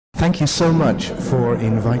Thank you so much for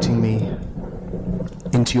inviting me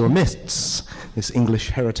into your midst, this English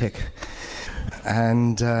heretic,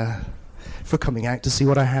 and for coming out to see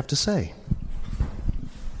what I have to say.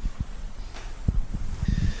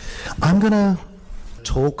 I'm going to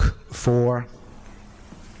talk for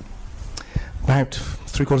about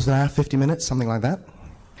 3/4 of an hour, 50 minutes, something like that.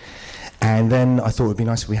 And then I thought it would be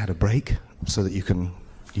nice if we had a break so that you can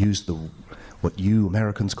use what you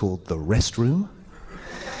Americans call the restroom,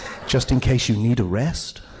 just in case you need a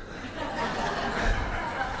rest.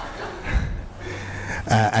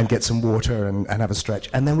 And get some water and have a stretch.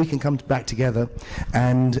 And then we can come back together.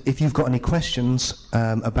 And if you've got any questions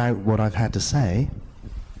about what I've had to say,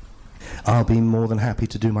 I'll be more than happy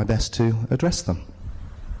to do my best to address them.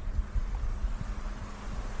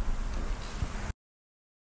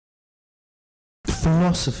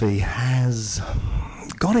 Philosophy has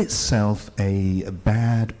got itself a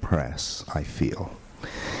bad press, I feel.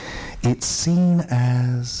 It's seen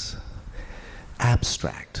as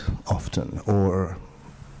abstract often, or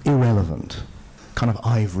irrelevant, kind of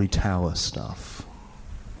ivory tower stuff.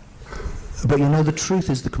 But you know, the truth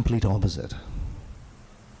is the complete opposite.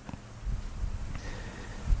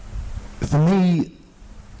 For me,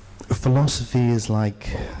 philosophy is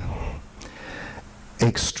like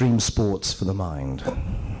extreme sports for the mind.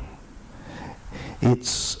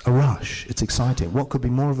 It's a rush, it's exciting. What could be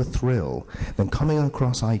more of a thrill than coming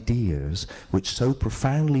across ideas which so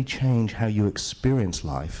profoundly change how you experience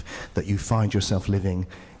life that you find yourself living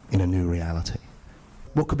in a new reality?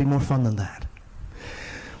 What could be more fun than that?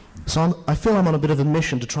 So I feel I'm on a bit of a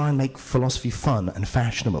mission to try and make philosophy fun and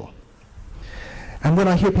fashionable. And when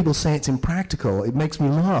I hear people say it's impractical, it makes me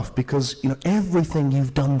laugh because, you know, everything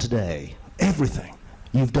you've done today, everything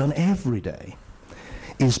you've done every day,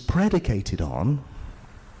 is predicated on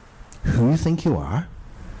who you think you are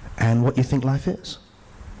and what you think life is.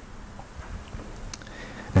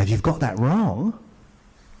 Now, if you've got that wrong,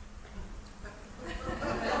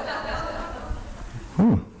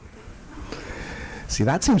 see,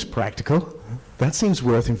 that seems practical. That seems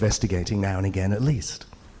worth investigating now and again at least.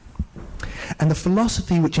 And the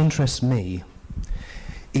philosophy which interests me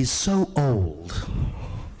is so old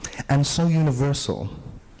and so universal.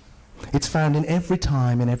 It's found in every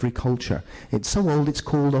time, in every culture. It's so old it's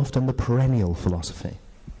called often the perennial philosophy.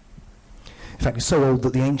 In fact, it's so old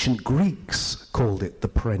that the ancient Greeks called it the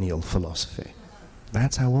perennial philosophy.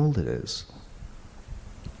 That's how old it is.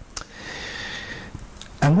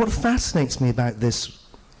 And what fascinates me about this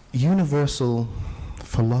universal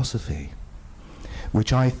philosophy,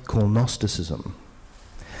 which I call Gnosticism,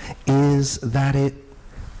 is that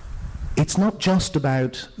it's not just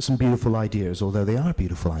about some beautiful ideas, although they are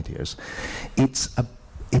beautiful ideas. It's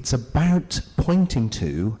about pointing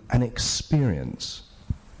to an experience,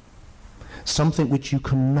 something which you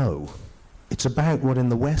can know. It's about what in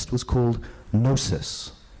the West was called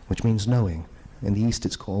gnosis, which means knowing. In the East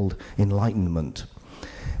it's called enlightenment.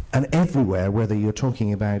 And everywhere, whether you're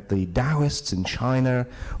talking about the Taoists in China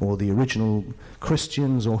or the original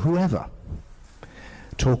Christians or whoever,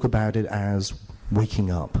 talk about it as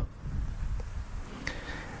waking up.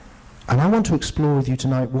 And I want to explore with you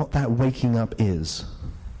tonight what that waking up is,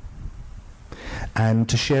 and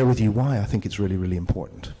to share with you why I think it's really, really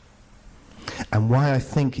important, and why I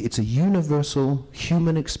think it's a universal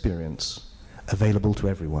human experience available to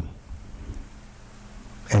everyone,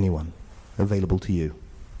 anyone, available to you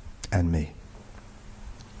and me.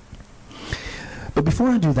 But before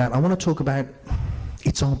I do that, I want to talk about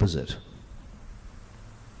its opposite.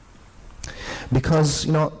 Because,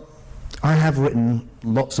 you know, I have written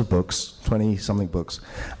lots of books, 20-something books,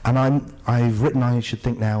 and I've written, I should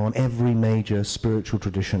think now, on every major spiritual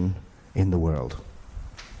tradition in the world.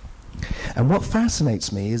 And what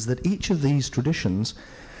fascinates me is that each of these traditions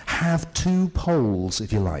have two poles,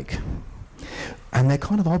 if you like, and they're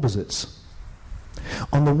kind of opposites.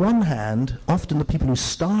 On the one hand, often the people who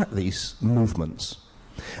start these movements,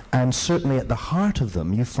 and certainly at the heart of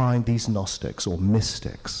them, you find these Gnostics or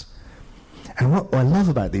mystics. And what I love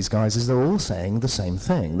about these guys is they're all saying the same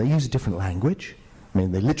thing. They use a different language. I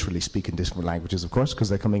mean, they literally speak in different languages, of course, because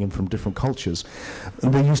they're coming in from different cultures.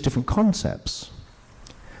 And they use different concepts.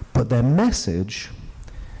 But their message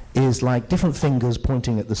is like different fingers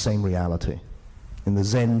pointing at the same reality. In the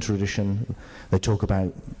Zen tradition, they talk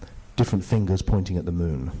about different fingers pointing at the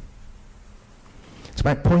moon. It's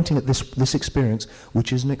about pointing at this experience,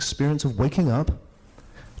 which is an experience of waking up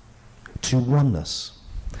to oneness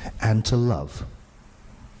and to love.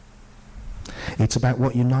 It's about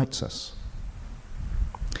what unites us.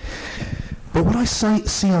 But what I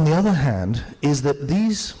see on the other hand is that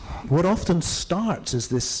these what often starts as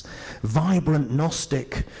this vibrant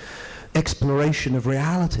Gnostic exploration of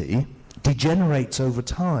reality degenerates over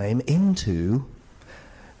time into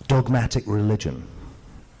dogmatic religion,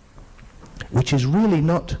 which is really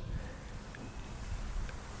not,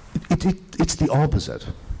 it's the opposite.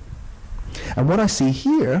 And what I see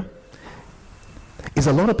here is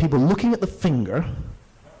a lot of people looking at the finger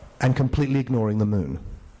and completely ignoring the moon.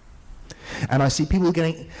 And I see people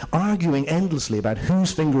arguing endlessly about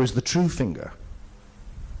whose finger is the true finger,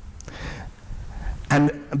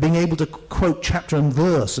 and being able to quote chapter and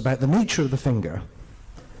verse about the nature of the finger,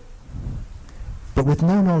 but with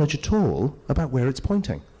no knowledge at all about where it's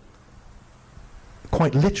pointing.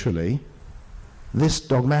 Quite literally, this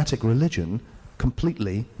dogmatic religion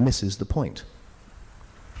completely misses the point.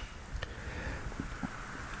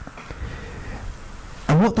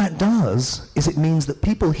 And what that does is it means that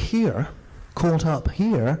people here, caught up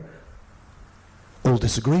here, all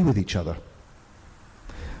disagree with each other.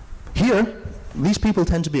 Here, these people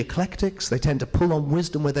tend to be eclectics. They tend to pull on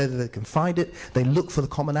wisdom wherever they can find it. They look for the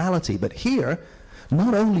commonality. But here,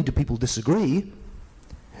 not only do people disagree,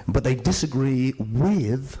 but they disagree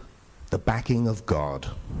with the backing of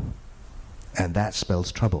God. And that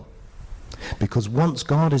spells trouble. Because once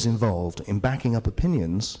God is involved in backing up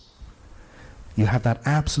opinions, you have that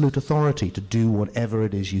absolute authority to do whatever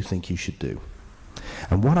it is you think you should do.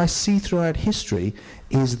 And what I see throughout history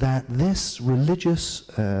is that this religious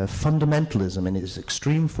fundamentalism in its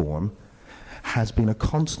extreme form has been a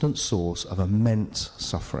constant source of immense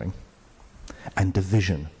suffering and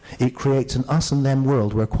division. It creates an us and them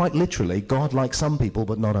world where quite literally God likes some people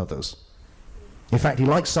but not others. In fact, he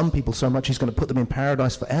likes some people so much he's going to put them in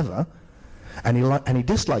paradise forever, and he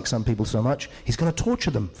dislikes some people so much he's going to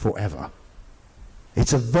torture them forever.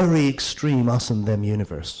 It's a very extreme us and them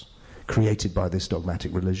universe created by this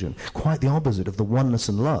dogmatic religion, quite the opposite of the oneness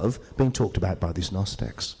and love being talked about by these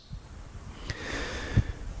Gnostics.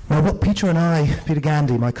 Now what Peter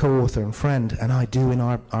Gandy, my co-author and friend, and I do in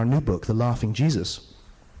our new book, The Laughing Jesus,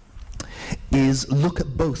 is look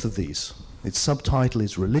at both of these. Its subtitle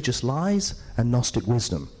is Religious Lies and Gnostic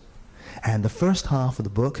Wisdom. And the first half of the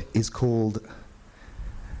book is called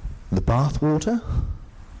The Bathwater,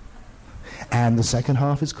 and the second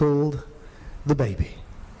half is called The Baby.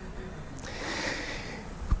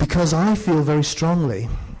 Because I feel very strongly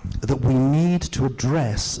that we need to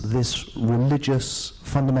address this religious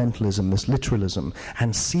fundamentalism, this literalism,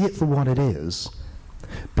 and see it for what it is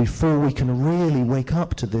before we can really wake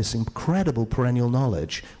up to this incredible perennial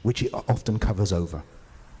knowledge which it often covers over.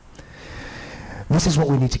 This is what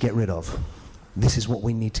we need to get rid of. This is what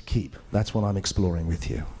we need to keep. That's what I'm exploring with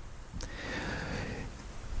you.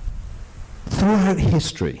 Throughout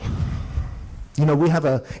history, you know, we have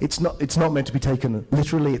it's not meant to be taken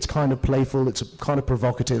literally, it's kind of playful, it's kind of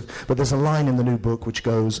provocative, but there's a line in the new book which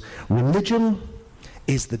goes, religion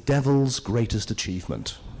is the devil's greatest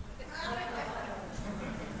achievement.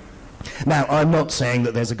 Now, I'm not saying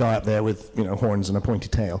that there's a guy up there with, you know, horns and a pointy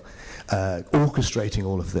tail orchestrating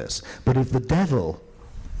all of this, but if the devil,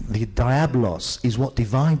 the diabolos, is what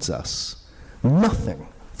divides us, nothing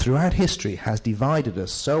throughout history has divided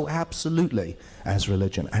us so absolutely as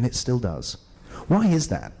religion, and it still does. Why is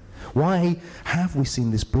that? Why have we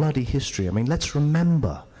seen this bloody history? I mean, let's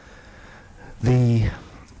remember the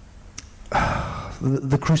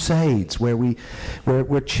Crusades,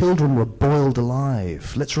 where children were boiled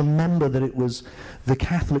alive. Let's remember that it was the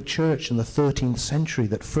Catholic Church in the 13th century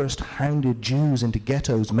that first hounded Jews into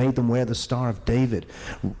ghettos, made them wear the Star of David,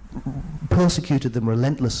 persecuted them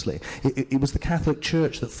relentlessly. It was the Catholic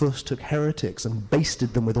Church that first took heretics and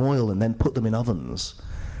basted them with oil and then put them in ovens.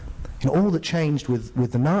 You know, all that changed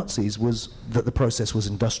with the Nazis was that the process was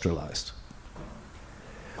industrialized.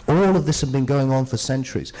 All of this had been going on for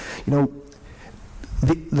centuries. You know,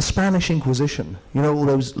 the Spanish Inquisition, you know, all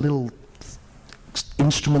those little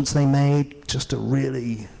instruments they made just to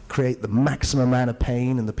really create the maximum amount of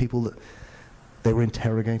pain in the people that they were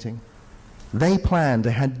interrogating. They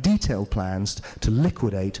had detailed plans to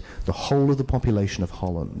liquidate the whole of the population of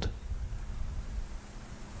Holland.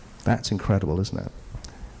 That's incredible, isn't it?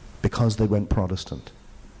 Because they went Protestant.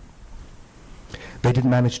 They didn't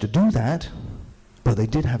manage to do that, but they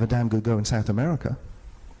did have a damn good go in South America.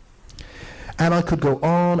 And I could go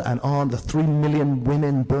on and on, the 3 million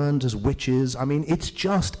women burned as witches. I mean, it's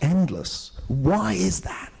just endless. Why is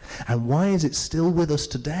that? And why is it still with us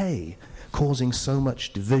today, causing so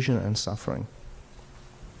much division and suffering?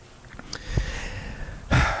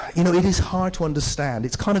 You know, it is hard to understand.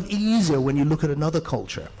 It's kind of easier when you look at another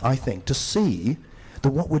culture, I think, to see that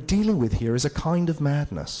what we're dealing with here is a kind of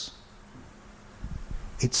madness.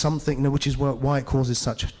 It's something, you know, which is why it causes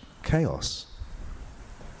such chaos.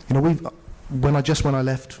 You know, when I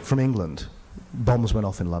left from England, bombs went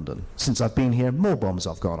off in London. Since I've been here, more bombs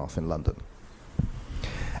have gone off in London.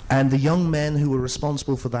 And the young men who were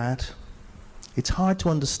responsible for that, it's hard to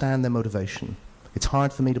understand their motivation. It's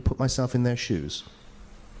hard for me to put myself in their shoes.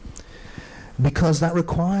 Because that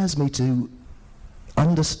requires me to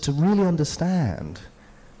really understand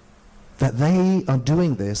that they are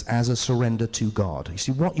doing this as a surrender to God. You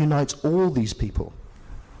see, what unites all these people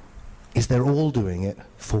is they're all doing it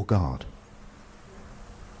for God.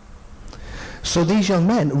 So these young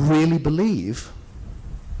men really believe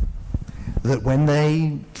that when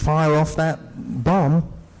they fire off that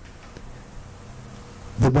bomb,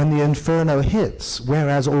 that when the inferno hits,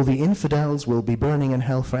 whereas all the infidels will be burning in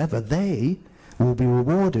hell forever, they will be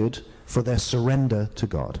rewarded for their surrender to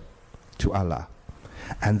God, to Allah.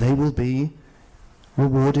 And they will be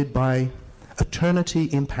rewarded by eternity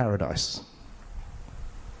in paradise,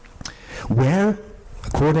 where,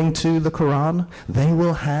 according to the Quran, they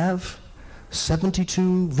will have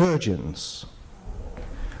 72 virgins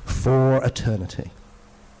for eternity.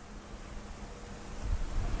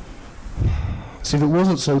 See, if it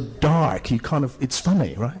wasn't so dark, it's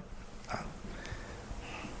funny, right?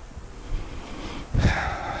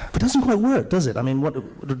 But it doesn't quite work, does it? I mean,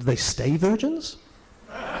 do they stay virgins?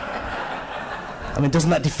 I mean, doesn't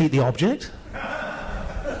that defeat the object?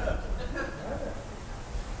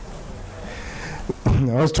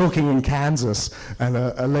 I was talking in Kansas, and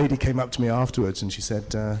a lady came up to me afterwards, and she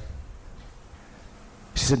said,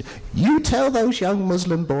 "You tell those young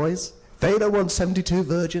Muslim boys, they don't want 72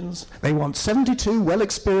 virgins, they want 72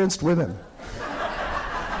 well-experienced women."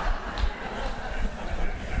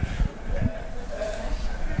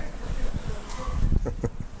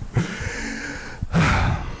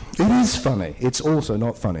 It is funny. It's also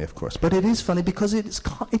not funny, of course, but it is funny because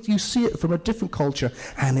you see it from a different culture,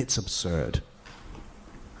 and it's absurd.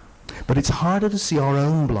 But it's harder to see our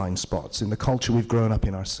own blind spots in the culture we've grown up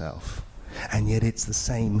in ourselves. And yet it's the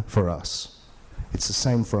same for us. It's the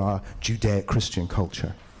same for our Judaic-Christian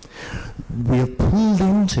culture. We have pulled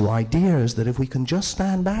into ideas that if we can just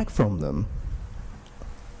stand back from them,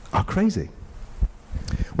 are crazy.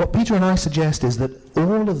 What Peter and I suggest is that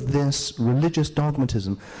all of this religious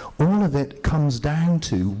dogmatism, all of it comes down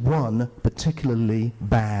to one particularly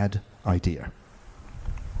bad idea.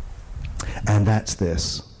 And that's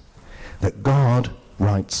this, that God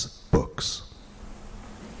writes books.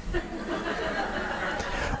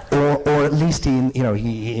 Or at least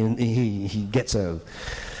he gets a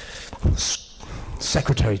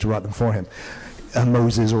secretary to write them for him, a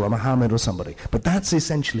Moses or a Muhammad or somebody. But that's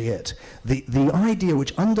essentially it. The idea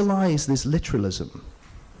which underlies this literalism,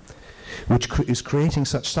 which is creating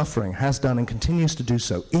such suffering, has done and continues to do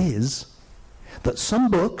so, is that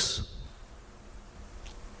some books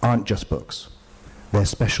aren't just books. They're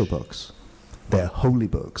special books. They're holy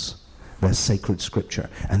books. They're sacred scripture.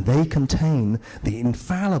 And they contain the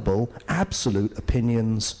infallible, absolute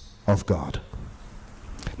opinions of God.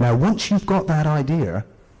 Now, once you've got that idea,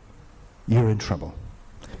 you're in trouble.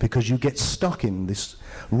 Because you get stuck in this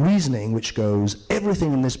reasoning which goes,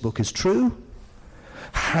 everything in this book is true.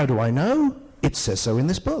 How do I know? It says so in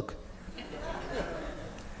this book.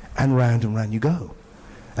 And round you go.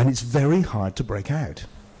 And it's very hard to break out.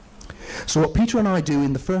 So what Peter and I do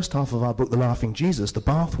in the first half of our book, The Laughing Jesus, the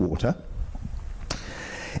bathwater,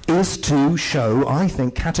 is to show, I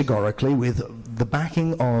think, categorically, with the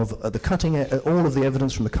backing of the cutting all of the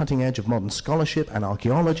evidence from the cutting edge of modern scholarship and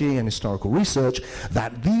archaeology and historical research,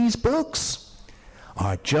 that these books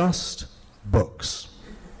are just books.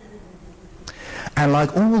 And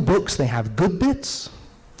like all books, they have good bits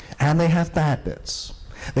and they have bad bits.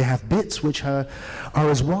 They have bits which are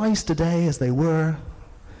as wise today as they were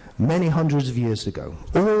many hundreds of years ago.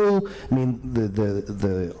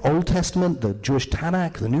 The Old Testament, the Jewish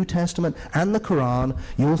Tanakh, the New Testament, and the Quran,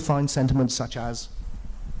 you'll find sentiments such as,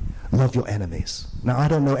 love your enemies. Now, I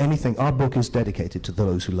don't know anything, our book is dedicated to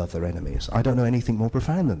those who love their enemies. I don't know anything more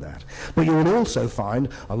profound than that. But you will also find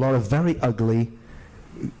a lot of very ugly,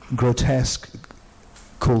 grotesque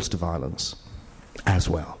calls to violence as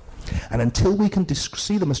well. And until we can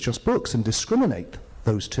see them as just books and discriminate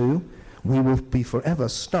those two, we will be forever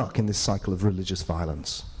stuck in this cycle of religious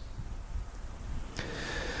violence.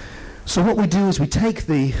 So what we do is we take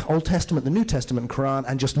the Old Testament, the New Testament, and Quran,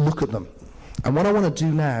 and just look at them. And what I want to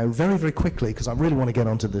do now, very, very quickly, because I really want to get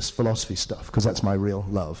onto this philosophy stuff, because that's my real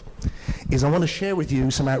love, is I want to share with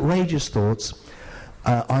you some outrageous thoughts.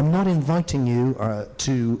 I'm not inviting you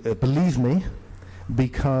to believe me,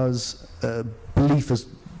 because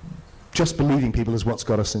just believing people is what's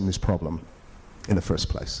got us in this problem. in the first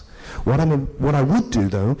place. What I would do,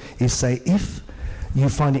 though, is say, if you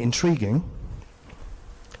find it intriguing,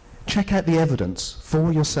 check out the evidence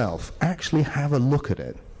for yourself. Actually have a look at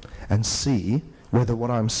it and see whether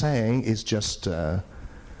what I'm saying is just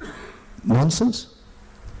nonsense,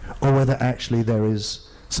 or whether actually there is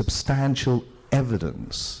substantial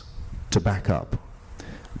evidence to back up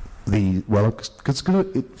the, well, because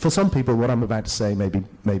for some people what I'm about to say may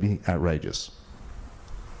be outrageous.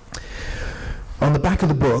 On the back of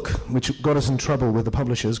the book, which got us in trouble with the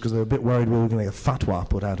publishers because they were a bit worried we were going to get a fatwa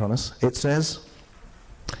put out on us, it says,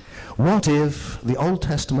 what if the Old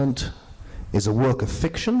Testament is a work of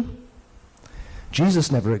fiction,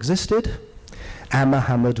 Jesus never existed, and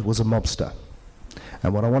Muhammad was a mobster?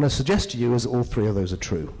 And what I want to suggest to you is all three of those are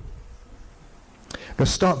true. I'm going to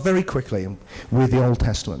start very quickly with the Old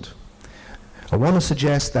Testament. I want to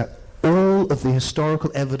suggest that all of the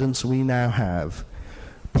historical evidence we now have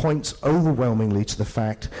points overwhelmingly to the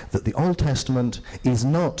fact that the Old Testament is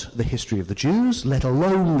not the history of the Jews, let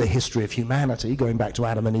alone the history of humanity, going back to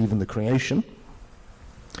Adam and Eve and the creation,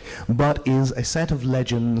 but is a set of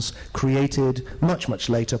legends created much, much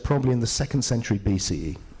later, probably in the 2nd century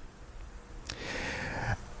BCE.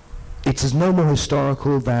 It is no more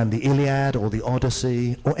historical than the Iliad or the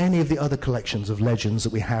Odyssey or any of the other collections of legends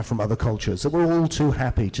that we have from other cultures that we're all too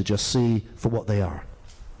happy to just see for what they are,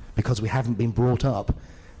 because we haven't been brought up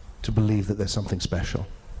to believe that there's something special.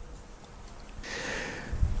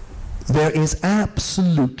 There is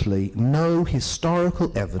absolutely no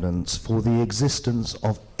historical evidence for the existence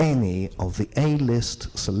of any of the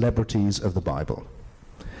A-list celebrities of the Bible.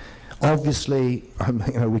 Obviously, I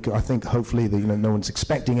think hopefully that, no one's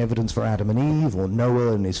expecting evidence for Adam and Eve or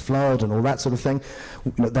Noah and his flood and all that sort of thing.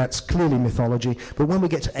 That's clearly mythology. But when we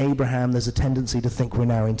get to Abraham, there's a tendency to think we're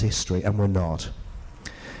now into history, and we're not.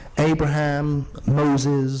 Abraham,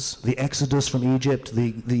 Moses, the Exodus from Egypt,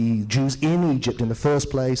 the Jews in Egypt in the first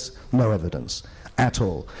place, no evidence at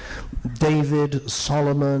all. David,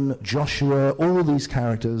 Solomon, Joshua, all these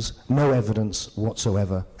characters, no evidence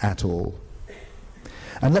whatsoever at all.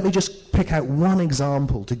 And let me just pick out one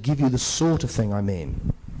example to give you the sort of thing I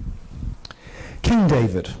mean. King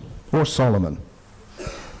David, or Solomon,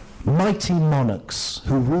 mighty monarchs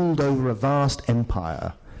who ruled over a vast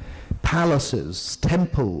empire, palaces,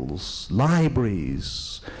 temples,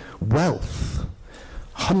 libraries, wealth,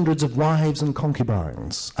 hundreds of wives and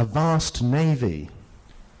concubines, a vast navy.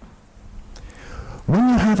 When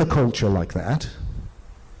you have a culture like that,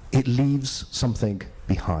 it leaves something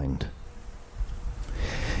behind.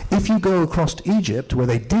 If you go across to Egypt, where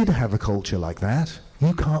they did have a culture like that,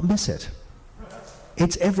 you can't miss it.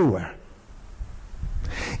 It's everywhere.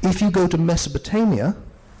 If you go to Mesopotamia,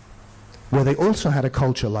 where they also had a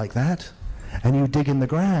culture like that, and you dig in the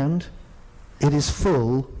ground, it is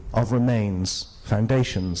full of remains,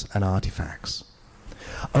 foundations, and artifacts.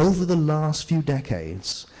 Over the last few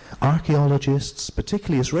decades, archaeologists,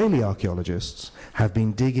 particularly Israeli archaeologists, have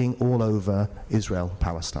been digging all over Israel,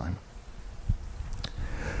 Palestine.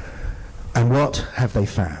 And what have they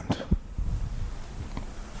found?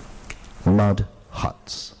 Mud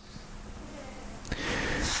huts.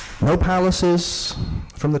 No palaces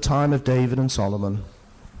from the time of David and Solomon.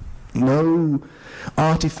 No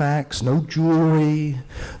artifacts, no jewelry,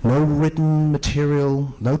 no written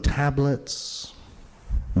material, no tablets.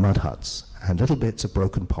 Mud huts and little bits of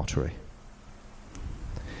broken pottery.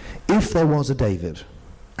 If there was a David,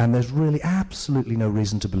 and there's really absolutely no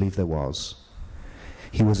reason to believe there was,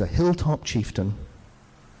 he was a hilltop chieftain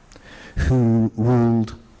who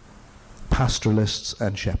ruled pastoralists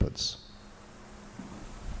and shepherds.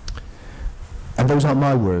 And those aren't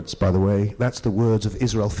my words, by the way. That's the words of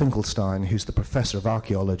Israel Finkelstein, who's the professor of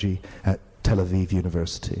archaeology at Tel Aviv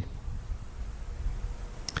University.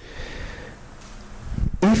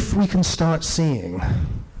 If we can start seeing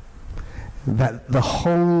that the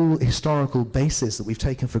whole historical basis that we've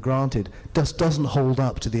taken for granted doesn't hold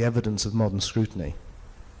up to the evidence of modern scrutiny,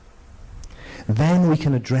 then we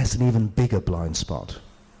can address an even bigger blind spot.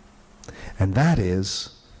 And that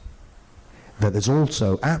is that there's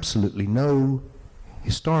also absolutely no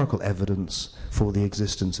historical evidence for the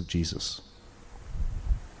existence of Jesus.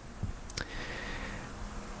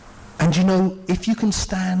 And if you can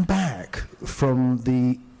stand back from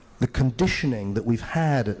the conditioning that we've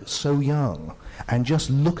had so young and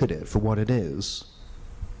just look at it for what it is,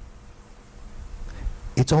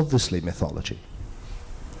 it's obviously mythology.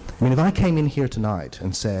 I mean, if I came in here tonight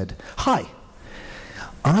and said, "Hi,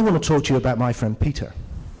 I want to talk to you about my friend Peter,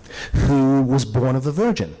 who was born of a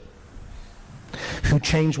virgin, who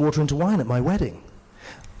changed water into wine at my wedding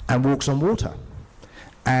and walks on water,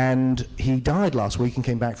 and he died last week and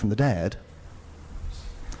came back from the dead,"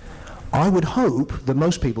 I would hope that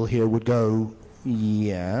most people here would go,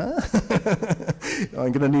 yeah,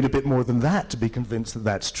 I'm going to need a bit more than that to be convinced that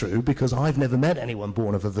that's true, because I've never met anyone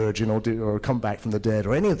born of a virgin or come back from the dead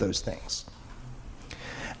or any of those things.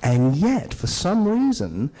 And yet, for some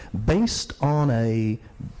reason, based on a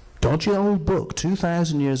dodgy old book,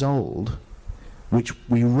 2,000 years old, which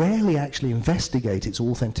we rarely actually investigate its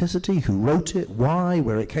authenticity, who wrote it, why,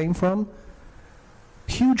 where it came from,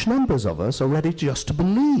 huge numbers of us are ready just to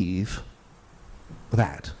believe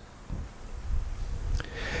that.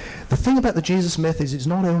 The thing about the Jesus myth is it's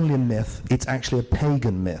not only a myth, it's actually a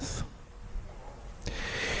pagan myth.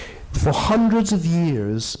 For hundreds of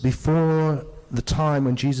years before the time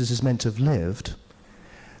when Jesus is meant to have lived,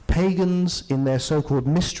 pagans in their so-called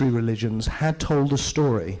mystery religions had told a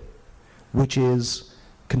story which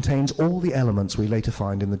contains all the elements we later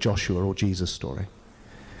find in the Joshua or Jesus story.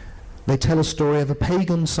 They tell a story of a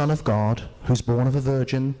pagan son of God who's born of a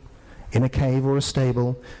virgin in a cave or a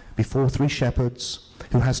stable before 3 shepherds,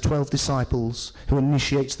 who has 12 disciples, who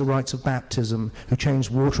initiates the rites of baptism, who changes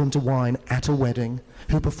water into wine at a wedding,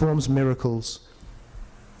 who performs miracles,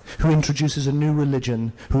 who introduces a new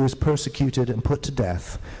religion, who is persecuted and put to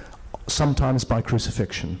death, sometimes by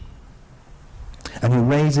crucifixion, and who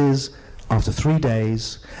raises after 3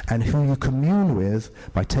 days, and who you commune with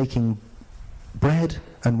by taking bread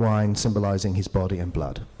and wine symbolizing his body and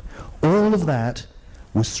blood. All of that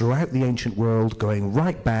was throughout the ancient world, going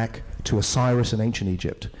right back to Osiris in ancient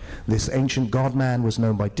Egypt. This ancient god-man was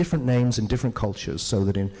known by different names in different cultures, so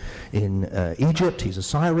that in Egypt he's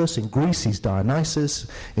Osiris, in Greece he's Dionysus,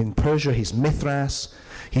 in Persia he's Mithras,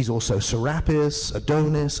 he's also Serapis,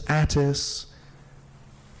 Adonis, Attis,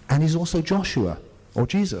 and he's also Joshua, or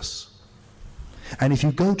Jesus. And if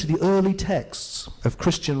you go to the early texts of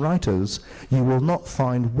Christian writers, you will not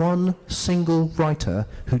find one single writer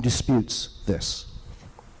who disputes this.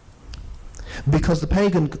 Because the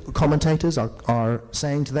pagan commentators are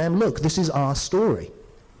saying to them, look, this is our story.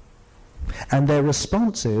 And their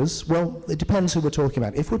response is, well, it depends who we're talking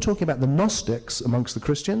about. If we're talking about the Gnostics amongst the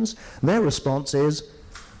Christians, their response is,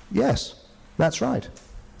 yes, that's right.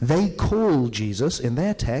 They call Jesus, in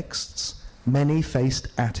their texts, many-faced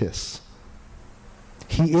Attis.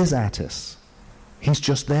 He is Attis. He's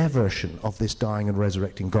just their version of this dying and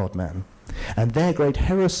resurrecting God-man. And their great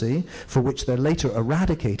heresy, for which they're later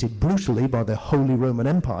eradicated brutally by the Holy Roman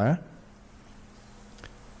Empire,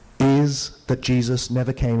 is that Jesus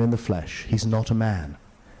never came in the flesh. He's not a man.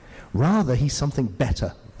 Rather, he's something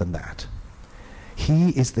better than that. He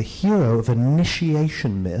is the hero of an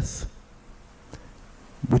initiation myth,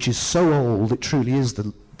 which is so old it truly is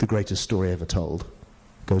the greatest story ever told.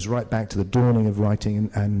 Goes right back to the dawning of writing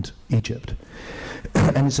and Egypt.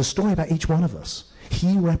 And it's a story about each one of us.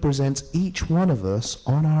 He represents each one of us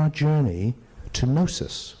on our journey to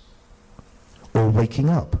gnosis, or waking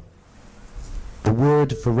up. The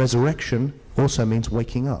word for resurrection also means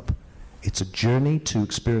waking up. It's a journey to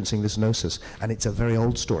experiencing this gnosis, and it's a very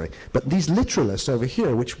old story. But these literalists over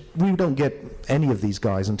here, which we don't get any of these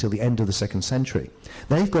guys until the end of the 2nd century,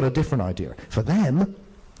 they've got a different idea. For them,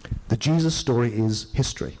 the Jesus story is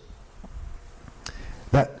history.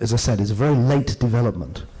 That, as I said, is a very late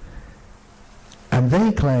development. And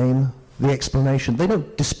they claim the explanation. They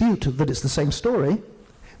don't dispute that it's the same story.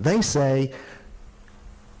 They say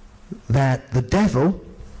that the devil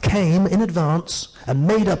came in advance and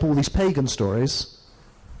made up all these pagan stories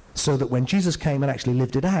so that when Jesus came and actually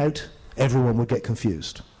lived it out, everyone would get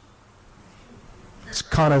confused. It's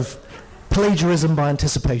kind of plagiarism by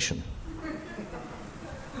anticipation,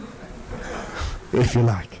 if you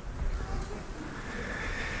like.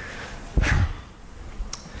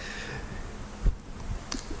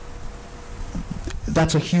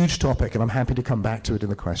 That's a huge topic, and I'm happy to come back to it in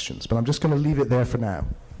the questions, but I'm just going to leave it there for now.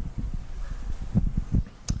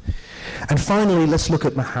 And finally, let's look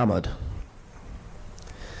at Muhammad.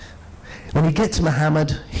 When we get to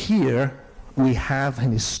Muhammad, here we have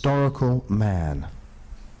an historical man.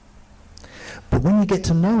 But when you get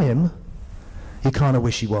to know him, you kind of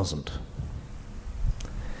wish he wasn't.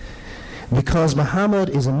 Because Muhammad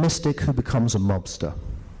is a mystic who becomes a mobster.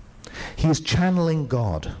 He is channeling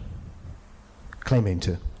God, claiming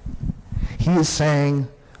to. He is saying,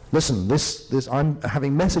 listen, I'm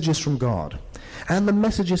having messages from God. And the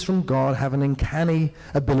messages from God have an uncanny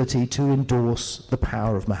ability to endorse the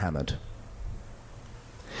power of Muhammad.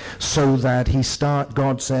 So that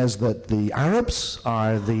God says that the Arabs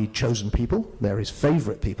are the chosen people. They're his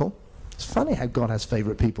favorite people. It's funny how God has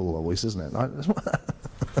favorite people always, isn't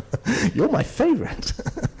it? You're my favorite.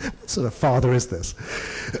 What sort of father is this?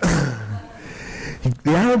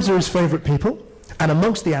 The Arabs are his favorite people, And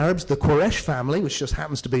amongst the Arabs, the Quraysh family, which just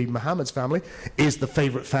happens to be Muhammad's family, is the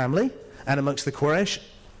favorite family. And amongst the Quraysh,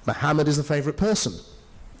 Muhammad is the favorite person.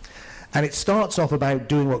 And it starts off about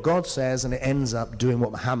doing what God says, and it ends up doing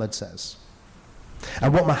what Muhammad says.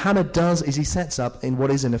 And what Muhammad does is he sets up in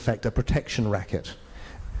what is in effect a protection racket.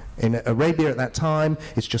 In Arabia at that time,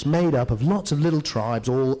 it's just made up of lots of little tribes,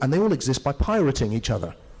 and they all exist by pirating each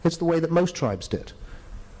other. It's the way that most tribes did.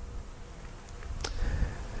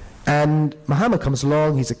 And Muhammad comes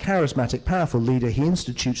along, he's a charismatic, powerful leader. He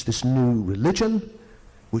institutes this new religion,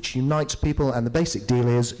 which unites people, and the basic deal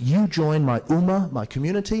is, you join my ummah, my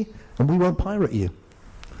community, and we won't pirate you.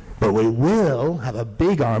 But we will have a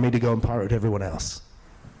big army to go and pirate everyone else.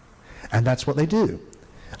 And that's what they do.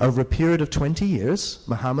 Over a period of 20 years,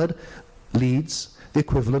 Muhammad leads the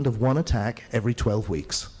equivalent of one attack every 12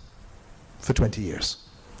 weeks for 20 years.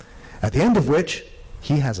 At the end of which,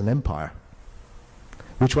 he has an empire,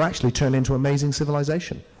 which will actually turn into amazing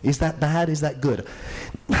civilization. Is that bad? Is that good?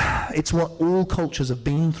 It's what all cultures have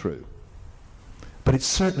been through. But it's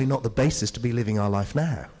certainly not the basis to be living our life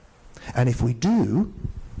now. And if we do,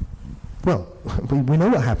 well, we know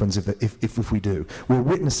what happens if we do. We're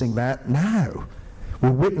witnessing that now. We're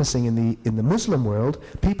witnessing in the Muslim world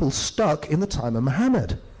people stuck in the time of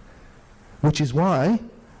Muhammad, which is why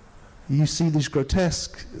you see these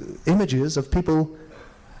grotesque images of people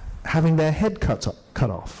having their head cut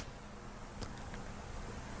off,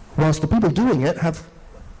 whilst the people doing it have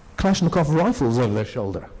Kalashnikov rifles over their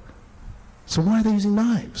shoulder. So why are they using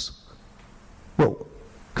knives? Well,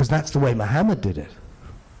 because that's the way Muhammad did it.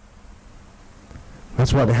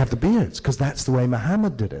 That's why they have the beards, because that's the way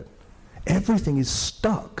Muhammad did it. Everything is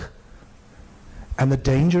stuck. And the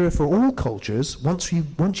danger for all cultures, once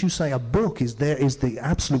you say a book is the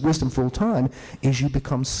absolute wisdom for all time, is you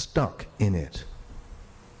become stuck in it.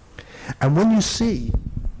 And when you see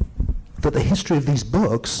that the history of these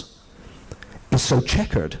books is so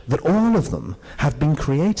checkered, that all of them have been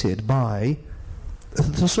created by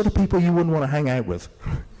the sort of people you wouldn't want to hang out with.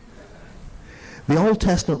 The Old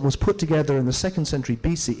Testament was put together in the 2nd century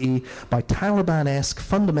BCE by Taliban-esque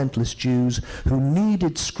fundamentalist Jews who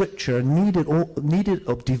needed scripture, needed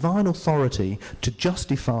divine authority to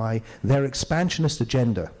justify their expansionist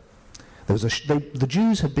agenda. The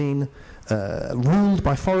Jews had been ruled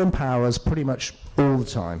by foreign powers pretty much all the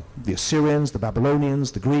time. The Assyrians, the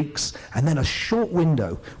Babylonians, the Greeks, and then a short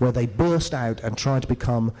window where they burst out and tried to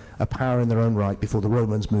become a power in their own right before the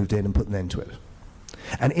Romans moved in and put an end to it.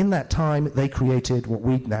 And in that time, they created what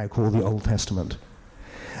we now call the Old Testament.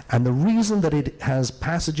 And the reason that it has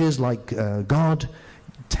passages like God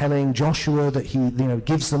telling Joshua that he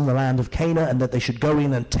gives them the land of Canaan and that they should go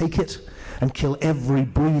in and take it and kill every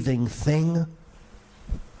breathing thing,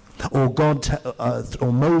 or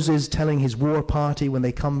or Moses telling his war party when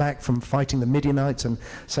they come back from fighting the Midianites and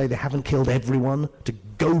say they haven't killed everyone, to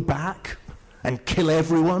go back and kill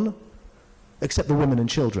everyone, except the women and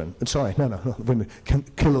children. Sorry, no, women can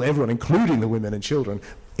kill everyone, including the women and children,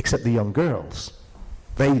 except the young girls.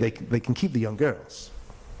 They can keep the young girls.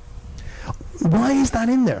 Why is that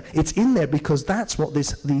in there? It's in there because that's what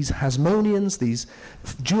these Hasmoneans, these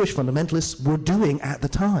Jewish fundamentalists, were doing at the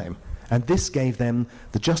time. And this gave them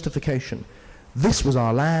the justification. This was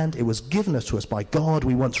our land. It was given to us by God.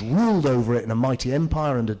 We once ruled over it in a mighty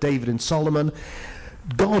empire under David and Solomon.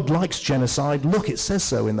 God likes genocide. Look, it says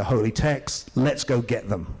so in the holy text. Let's go get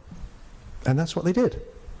them. And that's what they did.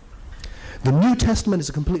 The New Testament is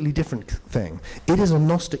a completely different thing. It is a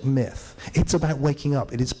Gnostic myth. It's about waking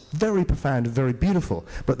up. It is very profound and very beautiful.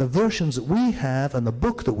 But the versions that we have and the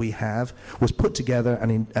book that we have was put together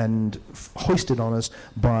and hoisted on us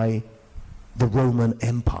by the Roman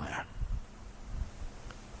Empire.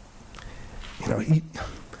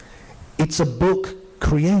 It's a book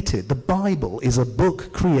created. The Bible is a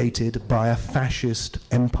book created by a fascist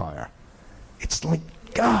empire. It's like,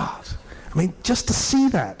 God. I mean, just to see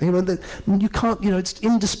that, you can't, it's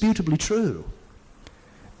indisputably true.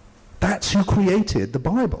 That's who created the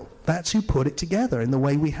Bible. That's who put it together in the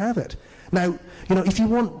way we have it. Now, if you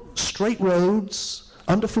want straight roads,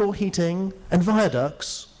 underfloor heating, and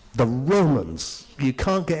viaducts, the Romans. You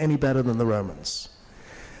can't get any better than the Romans.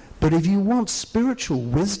 But if you want spiritual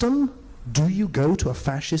wisdom, do you go to a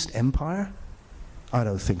fascist empire? I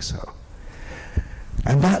don't think so.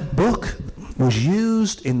 And that book, was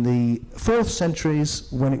used in the 4th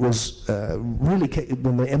centuries when it was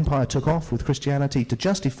when the empire took off with Christianity to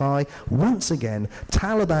justify, once again,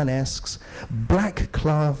 Taliban-esque,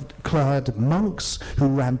 black-clad monks who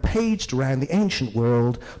rampaged around the ancient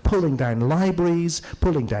world, pulling down libraries,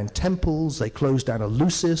 pulling down temples. They closed down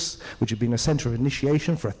Eleusis, which had been a center of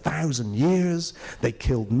initiation for 1,000 years. They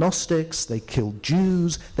killed Gnostics, they killed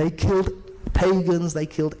Jews, they killed pagans, they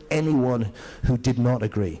killed anyone who did not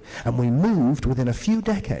agree. And we moved within a few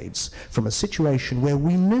decades from a situation where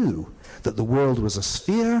we knew that the world was a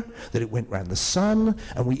sphere, that it went round the sun,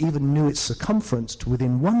 and we even knew its circumference to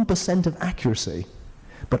within 1% of accuracy.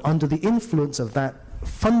 But under the influence of that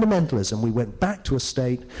fundamentalism, we went back to a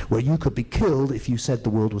state where you could be killed if you said the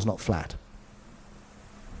world was not flat.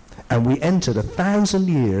 And we entered 1,000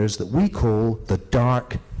 years that we call the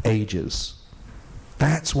Dark Ages.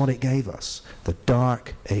 That's what it gave us, the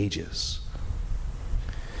Dark Ages.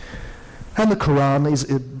 And the Quran is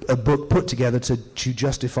a book put together to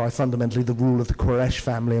justify fundamentally the rule of the Quraysh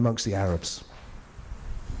family amongst the Arabs.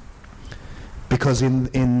 Because in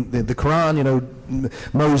the Quran, you know,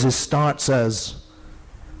 Moses starts as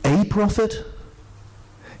a prophet,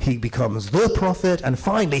 he becomes the prophet, and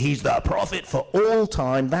finally he's the prophet for all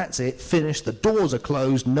time. That's it, finished, the doors are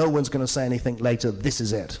closed, no one's going to say anything later, this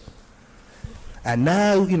is it. And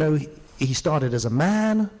now, you know, he started as a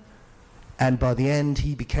man, and by the end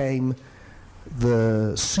he became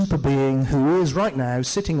the super being who is right now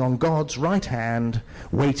sitting on God's right hand,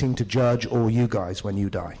 waiting to judge all you guys when you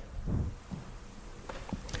die.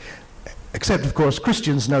 Except, of course,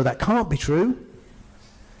 Christians know that can't be true,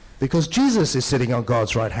 because Jesus is sitting on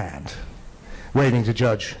God's right hand, waiting to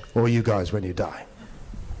judge all you guys when you die.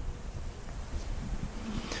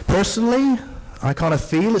 Personally, I kind of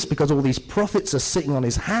feel it's because all these prophets are sitting on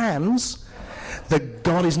his hands that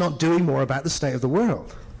God is not doing more about the state of the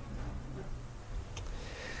world.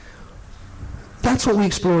 That's what we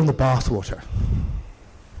explore in the bathwater.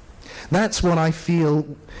 That's what I feel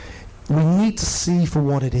we need to see for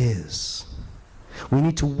what it is. We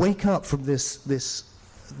need to wake up from this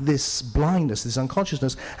blindness, this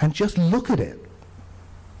unconsciousness, and just look at it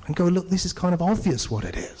and go, look, this is kind of obvious what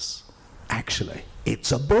it is. Actually,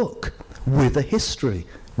 it's a book with a history,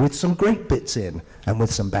 with some great bits in and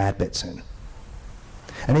with some bad bits in.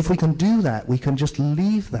 And if we can do that, we can just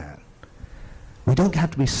leave that. We don't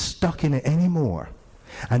have to be stuck in it anymore.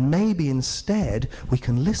 And maybe instead we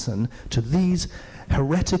can listen to these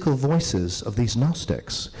heretical voices of these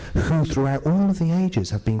Gnostics who throughout all of the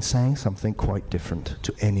ages have been saying something quite different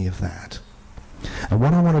to any of that. And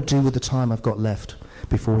what I want to do with the time I've got left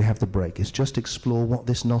before we have the break is just explore what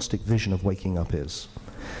this Gnostic vision of waking up is.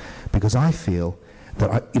 Because I feel that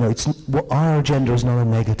our agenda is not a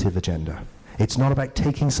negative agenda. It's not about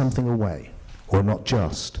taking something away, or not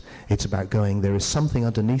just. It's about going, there is something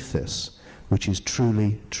underneath this which is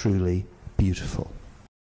truly, truly beautiful.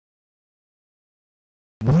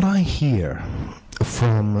 What I hear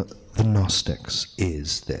from the Gnostics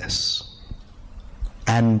is this.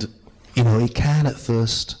 And, you know, it can at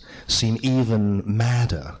first seem even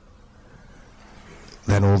madder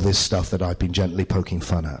than all this stuff that I've been gently poking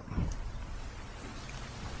fun at.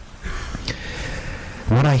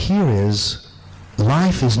 What I hear is,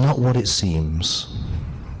 life is not what it seems.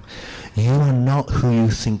 You are not who you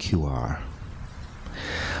think you are.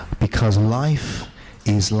 Because life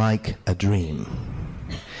is like a dream.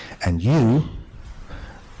 And you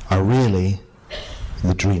are really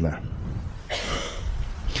the dreamer.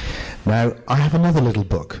 Now, I have another little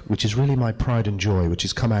book, which is really my pride and joy, which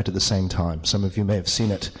has come out at the same time. Some of you may have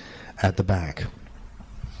seen it at the back.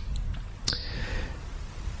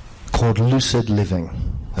 Called Lucid Living.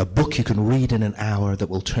 A book you can read in an hour that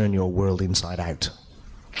will turn your world inside out.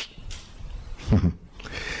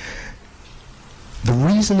 The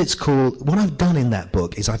reason it's called, what I've done in that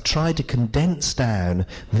book is I've tried to condense down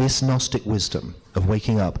this Gnostic wisdom of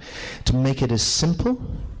waking up to make it as simple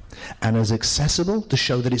and as accessible, to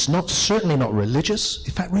show that it's certainly not religious.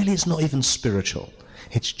 In fact, really it's not even spiritual.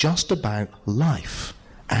 It's just about life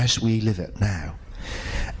as we live it now.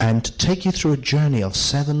 And to take you through a journey of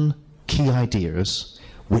 7 key ideas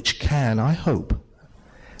which can, I hope,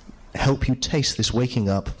 help you taste this waking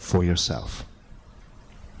up for yourself.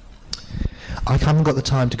 I haven't got the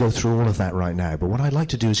time to go through all of that right now, but what I'd like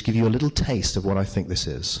to do is give you a little taste of what I think this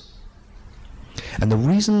is. And the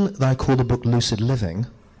reason that I call the book Lucid Living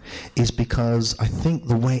is because I think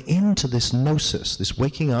the way into this gnosis, this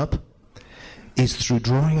waking up, is through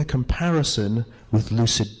drawing a comparison with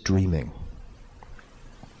lucid dreaming.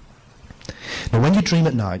 Now, when you dream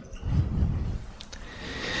at night,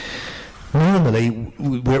 normally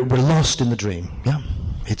we're lost in the dream, yeah?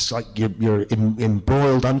 It's like you're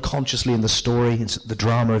embroiled unconsciously in the story. It's the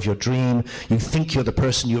drama of your dream. You think you're the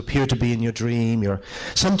person you appear to be in your dream.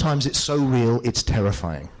 Sometimes it's so real, it's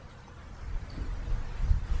terrifying.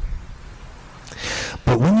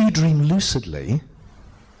 But when you dream lucidly,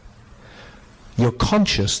 you're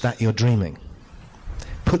conscious that you're dreaming.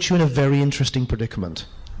 Puts you in a very interesting predicament.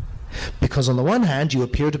 Because on the one hand, you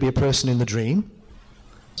appear to be a person in the dream,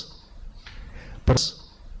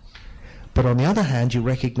 but on the other hand, you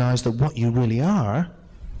recognize that what you really are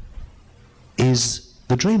is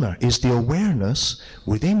the dreamer, is the awareness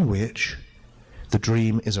within which the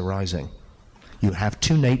dream is arising. You have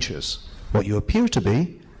two natures, what you appear to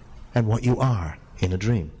be and what you are in a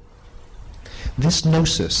dream. This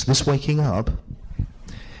gnosis, this waking up,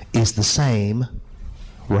 is the same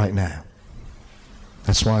right now.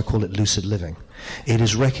 That's why I call it lucid living. It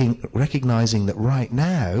is recognizing that right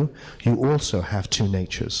now you also have two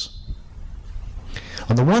natures.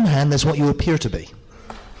 On the one hand, there's what you appear to be.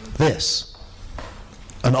 This,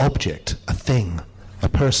 an object, a thing, a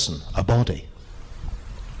person, a body.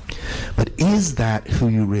 But is that who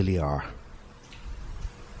you really are?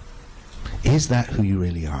 Is that who you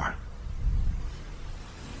really are?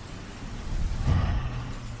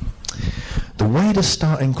 The way to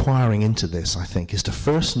start inquiring into this, I think, is to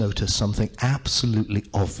first notice something absolutely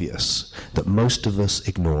obvious that most of us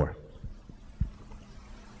ignore.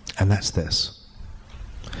 And that's this.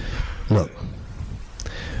 Look,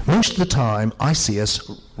 most of the time I see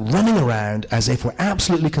us running around as if we're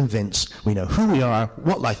absolutely convinced we know who we are,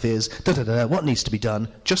 what life is, what needs to be done,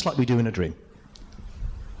 just like we do in a dream.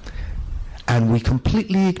 And we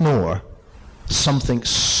completely ignore something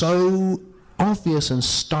so obvious and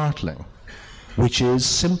startling, which is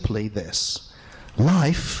simply this.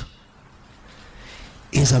 Life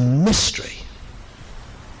is a mystery.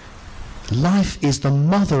 Life is the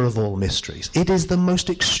mother of all mysteries. It is the most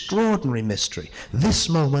extraordinary mystery. This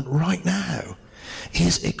moment right now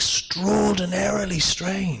is extraordinarily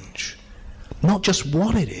strange. Not just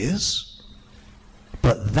what it is,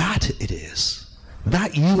 but that it is.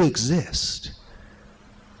 That you exist.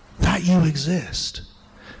 That you exist.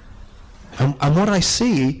 And what I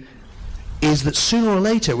see is that sooner or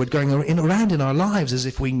later we're going around in our lives as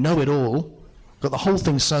if we know it all, got the whole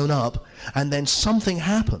thing sewn up, and then something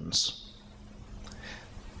happens.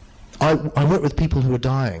 I work with people who are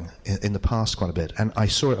dying in the past quite a bit, and I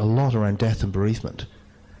saw it a lot around death and bereavement.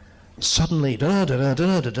 Suddenly, bang!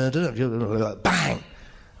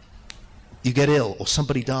 You get ill, or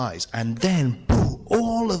somebody dies, and then boom,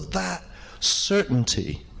 all of that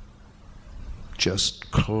certainty just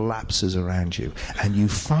collapses around you, and you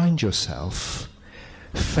find yourself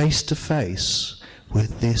face to face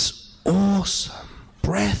with this awesome,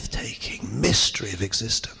 breathtaking mystery of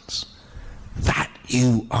existence. That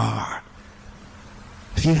you are.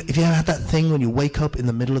 If you ever had that thing when you wake up in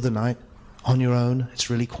the middle of the night on your own, it's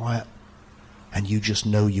really quiet, and you just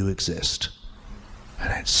know you exist.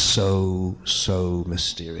 And it's so, so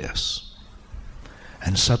mysterious.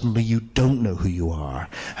 And suddenly you don't know who you are,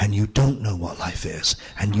 and you don't know what life is,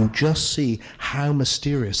 and you just see how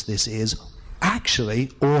mysterious this is,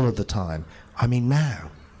 actually, all of the time. I mean, now.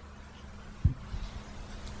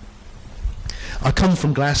 I come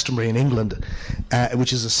from Glastonbury in England,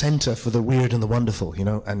 which is a centre for the weird and the wonderful, you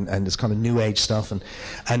know, and it's kind of new age stuff, and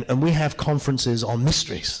we have conferences on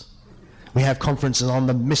mysteries. We have conferences on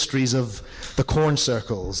the mysteries of the corn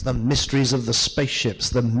circles, the mysteries of the spaceships,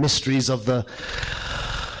 the mysteries of the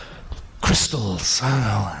crystals,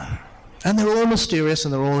 and they're all mysterious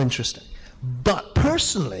and they're all interesting. But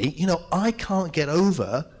personally, you know, I can't get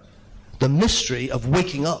over the mystery of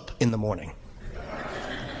waking up in the morning.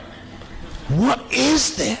 What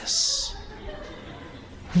is this?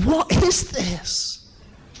 What is this?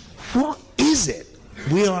 What is it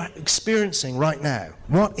we are experiencing right now?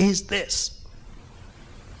 What is this?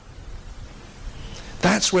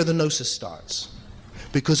 That's where the gnosis starts.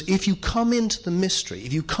 Because if you come into the mystery,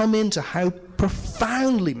 if you come into how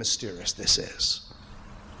profoundly mysterious this is,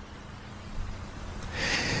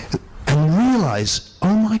 and realize,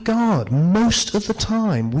 oh my God, most of the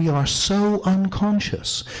time we are so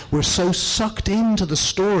unconscious. We're so sucked into the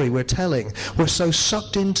story we're telling. We're so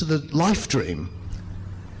sucked into the life dream.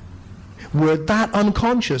 We're that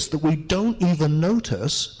unconscious that we don't even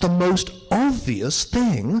notice the most obvious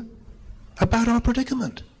thing about our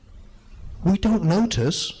predicament. We don't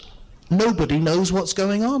notice. Nobody knows what's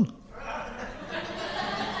going on.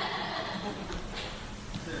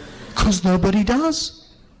 Because nobody does.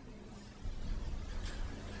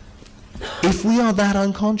 If we are that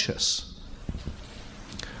unconscious,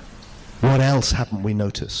 what else haven't we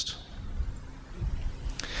noticed?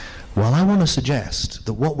 Well, I want to suggest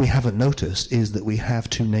that what we haven't noticed is that we have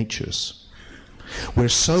two natures. We're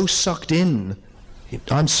so sucked in,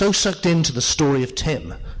 I'm so sucked into the story of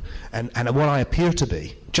Tim and what I appear to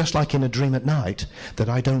be, just like in a dream at night, that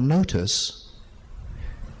I don't notice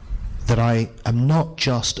that I am not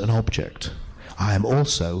just an object. I am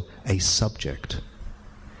also a subject.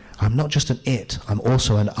 I'm not just an it, I'm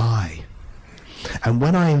also an I. And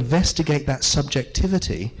when I investigate that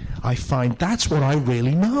subjectivity, I find that's what I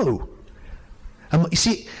really know. And you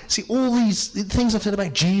see all these things I've said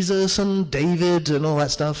about Jesus and David and all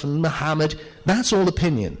that stuff and Muhammad, that's all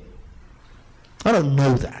opinion. I don't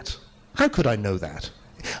know that. How could I know that?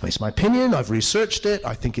 I mean, it's my opinion, I've researched it,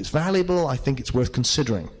 I think it's valuable, I think it's worth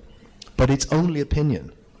considering. But it's only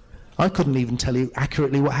opinion. I couldn't even tell you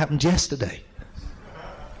accurately what happened yesterday.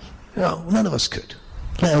 No, none of us could,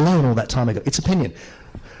 let alone all that time ago. It's opinion.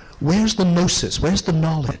 Where's the gnosis? Where's the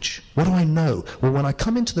knowledge? What do I know? Well, when I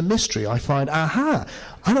come into the mystery, I find, aha,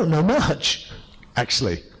 I don't know much,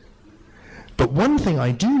 actually. But one thing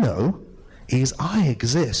I do know is I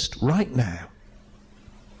exist right now.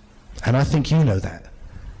 And I think you know that.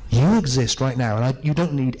 You exist right now, and you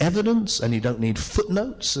don't need evidence, and you don't need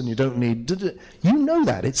footnotes, and you don't need... You know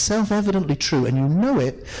that. It's self-evidently true, and you know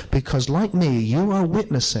it because, like me, you are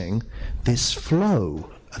witnessing this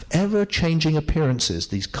flow of ever-changing appearances,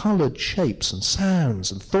 these coloured shapes and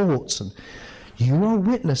sounds and thoughts, and you are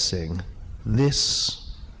witnessing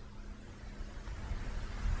this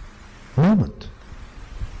moment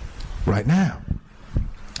right now.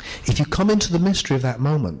 If you come into the mystery of that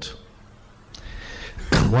moment,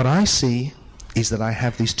 what I see is that I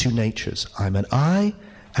have these two natures. I'm an I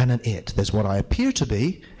and an it. There's what I appear to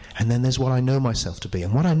be, and then there's what I know myself to be.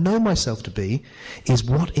 And what I know myself to be is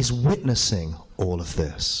what is witnessing all of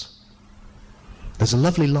this. There's a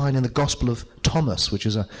lovely line in the Gospel of Thomas, which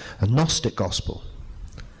is a Gnostic gospel,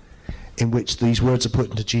 in which these words are put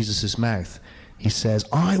into Jesus' mouth. He says,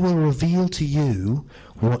 I will reveal to you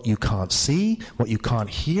what you can't see, what you can't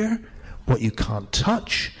hear, what you can't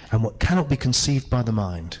touch, and what cannot be conceived by the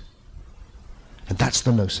mind. And that's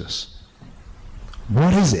the gnosis.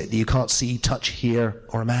 What is it that you can't see, touch, hear,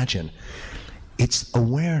 or imagine? It's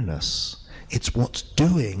awareness. It's what's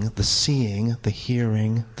doing the seeing, the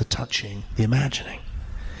hearing, the touching, the imagining.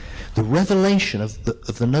 The revelation of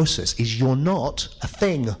the gnosis is you're not a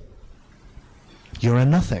thing. You're a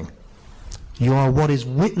nothing. You are what is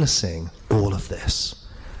witnessing all of this.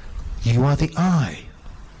 You are the I,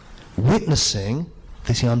 witnessing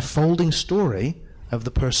this unfolding story of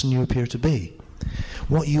the person you appear to be.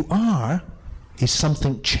 What you are is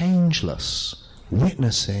something changeless,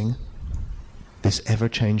 witnessing this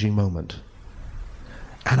ever-changing moment.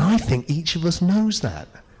 And I think each of us knows that,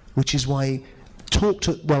 which is why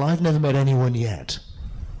I've never met anyone yet,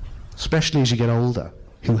 especially as you get older,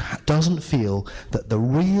 who doesn't feel that the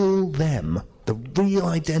real them, the real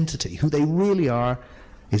identity, who they really are,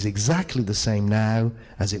 is exactly the same now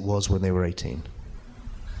as it was when they were 18.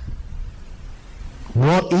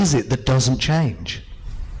 What is it that doesn't change?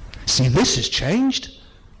 See, this has changed,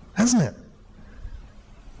 hasn't it?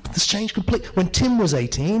 This changed completely. When Tim was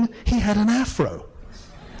 18, he had an afro.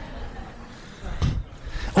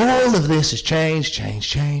 All of this has changed.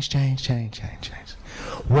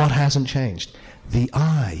 What hasn't changed? The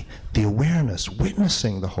I, the awareness,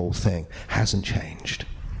 witnessing the whole thing, hasn't changed.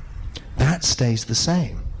 That stays the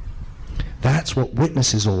same. That's what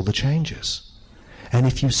witnesses all the changes. And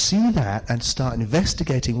if you see that and start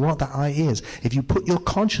investigating what that I is, if you put your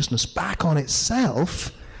consciousness back on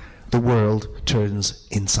itself, the world turns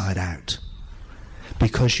inside out.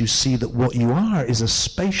 Because you see that what you are is a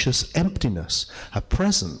spacious emptiness, a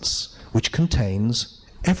presence which contains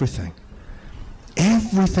everything.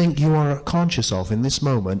 Everything you are conscious of in this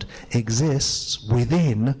moment exists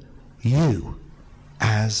within you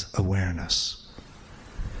as awareness.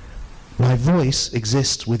 My voice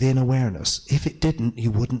exists within awareness. If it didn't,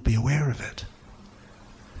 you wouldn't be aware of it.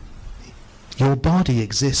 Your body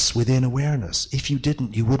exists within awareness. If you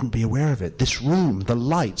didn't, you wouldn't be aware of it. This room, the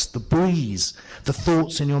lights, the breeze, the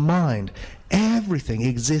thoughts in your mind, everything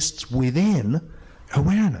exists within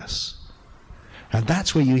awareness. And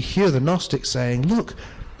that's where you hear the Gnostics saying, look,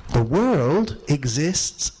 the world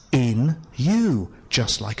exists in you,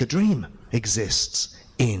 just like a dream exists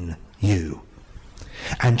in you.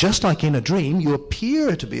 And just like in a dream, you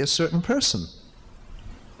appear to be a certain person.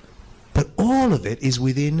 But all of it is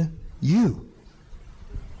within you.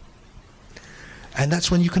 And that's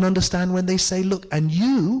when you can understand when they say, look, and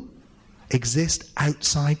you exist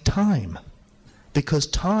outside time. Because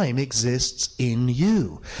time exists in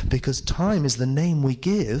you. Because time is the name we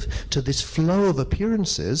give to this flow of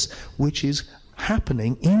appearances which is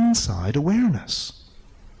happening inside awareness.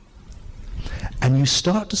 And you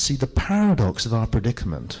start to see the paradox of our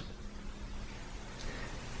predicament.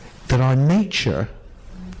 That our nature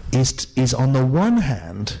is on the one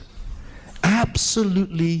hand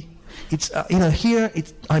absolutely,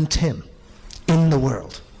 I'm Tim in the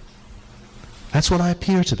world. That's what I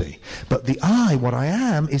appear to be. But the I, what I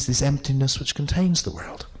am, is this emptiness which contains the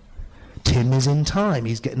world. Tim is in time.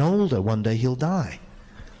 He's getting older. One day he'll die.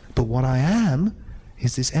 But what I am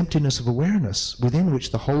is this emptiness of awareness within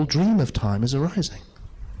which the whole dream of time is arising.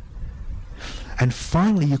 And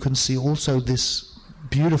finally you can see also this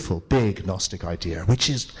beautiful, big Gnostic idea, which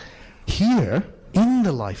is here, in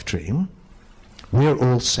the life dream, we're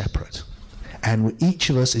all separate. And each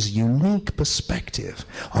of us is a unique perspective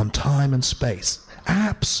on time and space,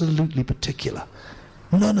 absolutely particular.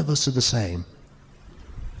 None of us are the same.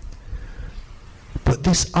 But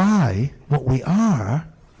this I, what we are,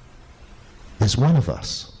 there's one of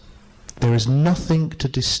us. There is nothing to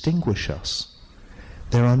distinguish us.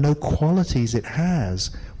 There are no qualities it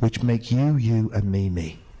has which make you, you, and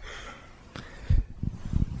me.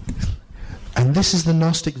 And this is the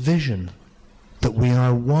Gnostic vision, that we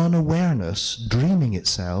are one awareness dreaming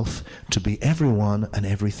itself to be everyone and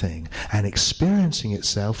everything, and experiencing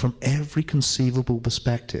itself from every conceivable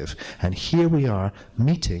perspective. And here we are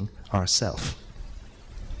meeting ourself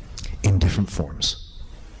in different forms.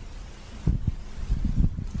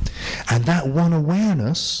 And that one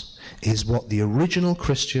awareness is what the original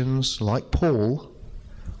Christians, like Paul,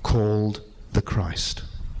 called the Christ.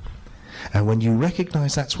 And when you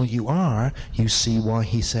recognize that's what you are, you see why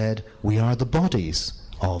he said, we are the bodies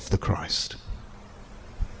of the Christ.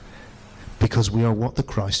 Because we are what the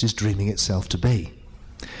Christ is dreaming itself to be.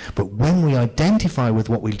 But when we identify with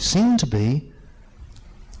what we seem to be,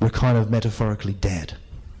 we're kind of metaphorically dead.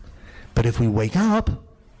 But if we wake up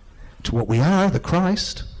to what we are, the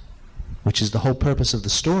Christ, which is the whole purpose of the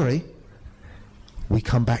story, we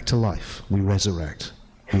come back to life, we resurrect,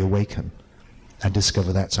 we awaken, and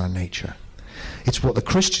discover that's our nature. It's what the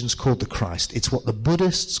Christians call the Christ. It's what the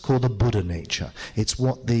Buddhists call the Buddha nature. It's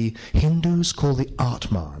what the Hindus call the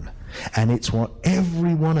Atman. And it's what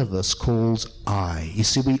every one of us calls I. You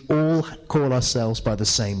see, we all call ourselves by the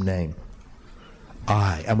same name,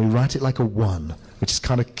 I. And we write it like a one, which is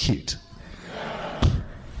kind of cute,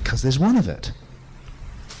 because there's one of it.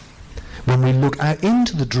 When we look out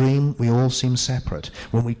into the dream, we all seem separate.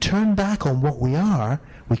 When we turn back on what we are,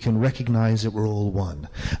 we can recognize that we're all one.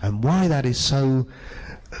 And why that is so...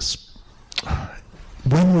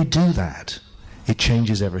 When we do that, it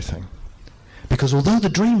changes everything. Because although the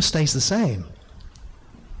dream stays the same,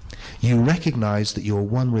 you recognize that you're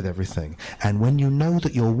one with everything. And when you know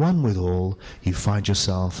that you're one with all, you find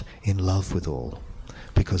yourself in love with all.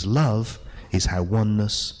 Because love is how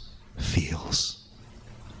oneness feels.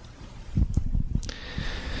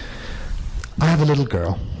 I have a little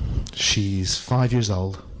girl. She's 5 years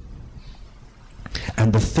old.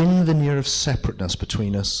 And the thin veneer of separateness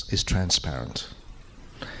between us is transparent.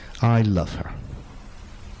 I love her.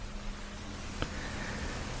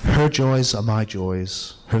 Her joys are my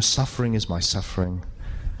joys. Her suffering is my suffering.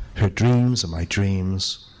 Her dreams are my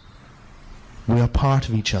dreams. We are part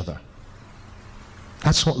of each other.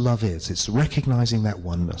 That's what love is. It's recognizing that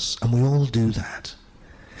oneness. And we all do that.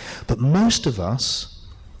 But most of us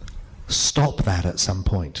stop that at some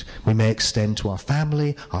point. We may extend to our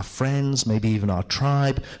family, our friends, maybe even our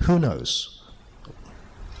tribe. Who knows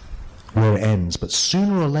where it ends? But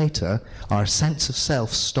sooner or later, our sense of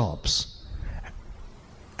self stops.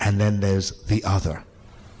 And then there's the other.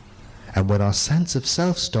 And when our sense of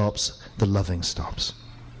self stops, the loving stops.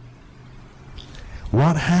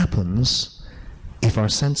 What happens if our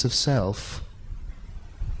sense of self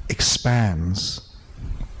expands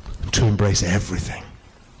to embrace everything?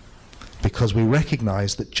 Because we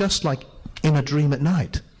recognize that just like in a dream at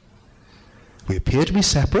night, we appear to be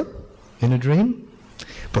separate in a dream,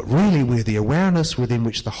 but really we're the awareness within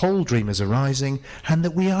which the whole dream is arising, and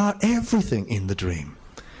that we are everything in the dream,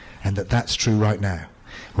 and that that's true right now.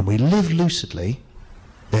 When we live lucidly,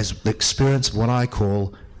 there's the experience of what I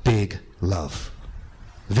call big love,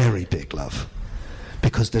 very big love,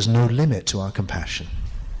 because there's no limit to our compassion.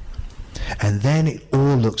 And then it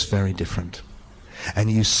all looks very different.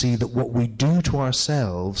 And you see that what we do to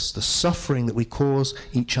ourselves, the suffering that we cause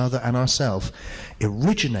each other and ourselves,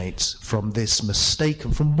 originates from this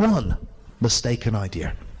mistaken, from one mistaken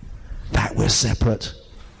idea, that we're separate,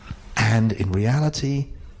 and in reality,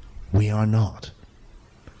 we are not.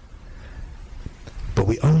 But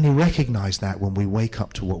we only recognize that when we wake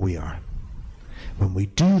up to what we are. When we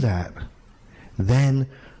do that, then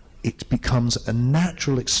it becomes a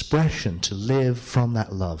natural expression to live from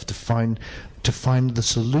that love, to find the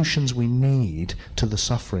solutions we need to the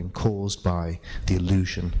suffering caused by the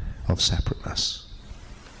illusion of separateness.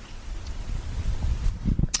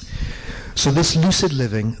 So this lucid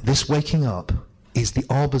living, this waking up, is the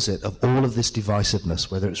opposite of all of this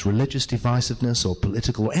divisiveness, whether it's religious divisiveness or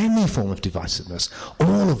political or any form of divisiveness,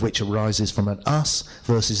 all of which arises from an us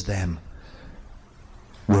versus them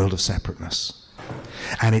world of separateness.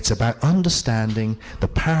 And it's about understanding the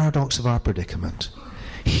paradox of our predicament.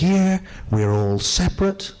 Here we're all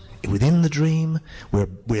separate within the dream, we're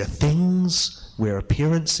things, we're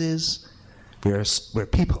appearances, we're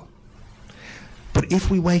people. But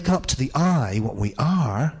if we wake up to the I, what we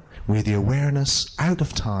are, we're the awareness out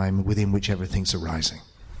of time within which everything's arising.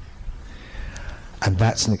 And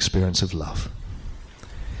that's an experience of love.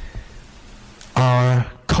 Our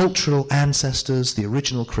cultural ancestors, the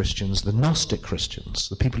original Christians, the Gnostic Christians,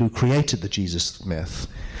 the people who created the Jesus myth,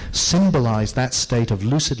 symbolize that state of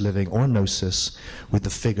lucid living or gnosis with the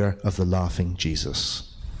figure of the laughing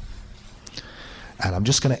Jesus. And I'm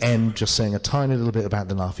just going to end just saying a tiny little bit about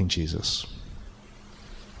the laughing Jesus.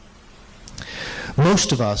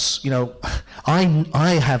 Most of us,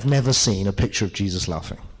 I have never seen a picture of Jesus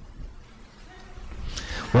laughing.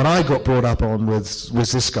 What I got brought up on was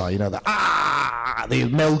this guy, the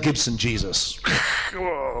Mel Gibson Jesus,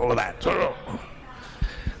 all of that,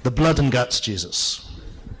 the blood and guts Jesus.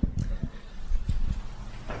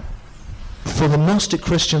 For the Gnostic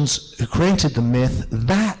Christians who created the myth,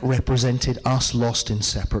 that represented us lost in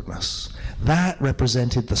separateness. That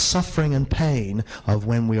represented the suffering and pain of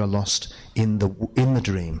when we are lost in the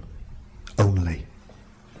dream only.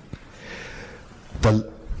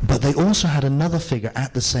 But they also had another figure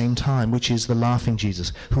at the same time, which is the laughing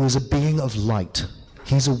Jesus, who is a being of light.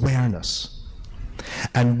 He's awareness.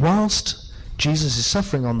 And whilst Jesus is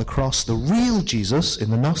suffering on the cross, the real Jesus in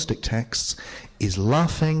the Gnostic texts is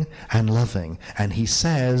laughing and loving. And he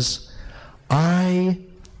says, I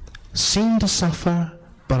seem to suffer,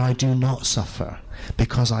 but I do not suffer,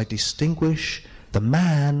 because I distinguish the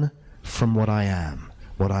man from what I am,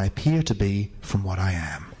 what I appear to be from what I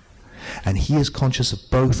am. And he is conscious of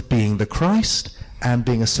both being the Christ and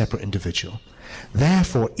being a separate individual.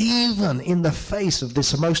 Therefore, even in the face of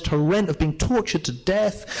this most horrendous, of being tortured to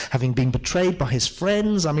death, having been betrayed by his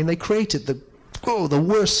friends, they created the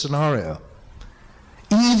worst scenario.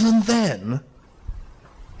 Even then,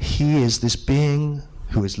 he is this being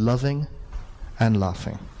who is loving and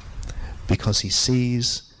laughing, because he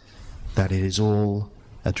sees that it is all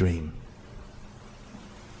a dream.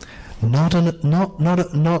 Not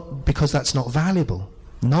because that's not valuable,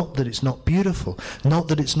 not that it's not beautiful, not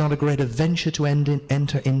that it's not a great adventure to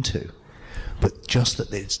enter into, but just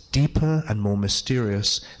that it's deeper and more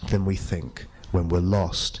mysterious than we think when we're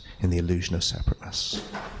lost in the illusion of separateness.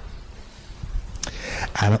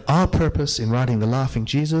 And our purpose in writing The Laughing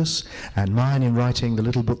Jesus, and mine in writing the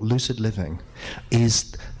little book Lucid Living,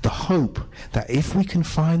 is the hope that if we can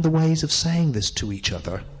find the ways of saying this to each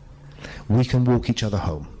other, we can walk each other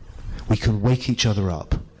home. We can wake each other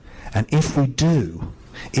up. And if we do,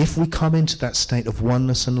 if we come into that state of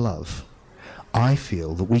oneness and love, I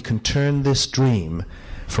feel that we can turn this dream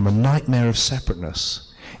from a nightmare of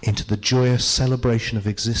separateness into the joyous celebration of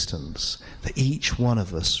existence that each one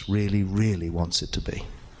of us really, really wants it to be.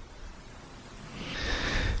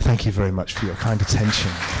 Thank you very much for your kind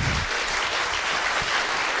attention.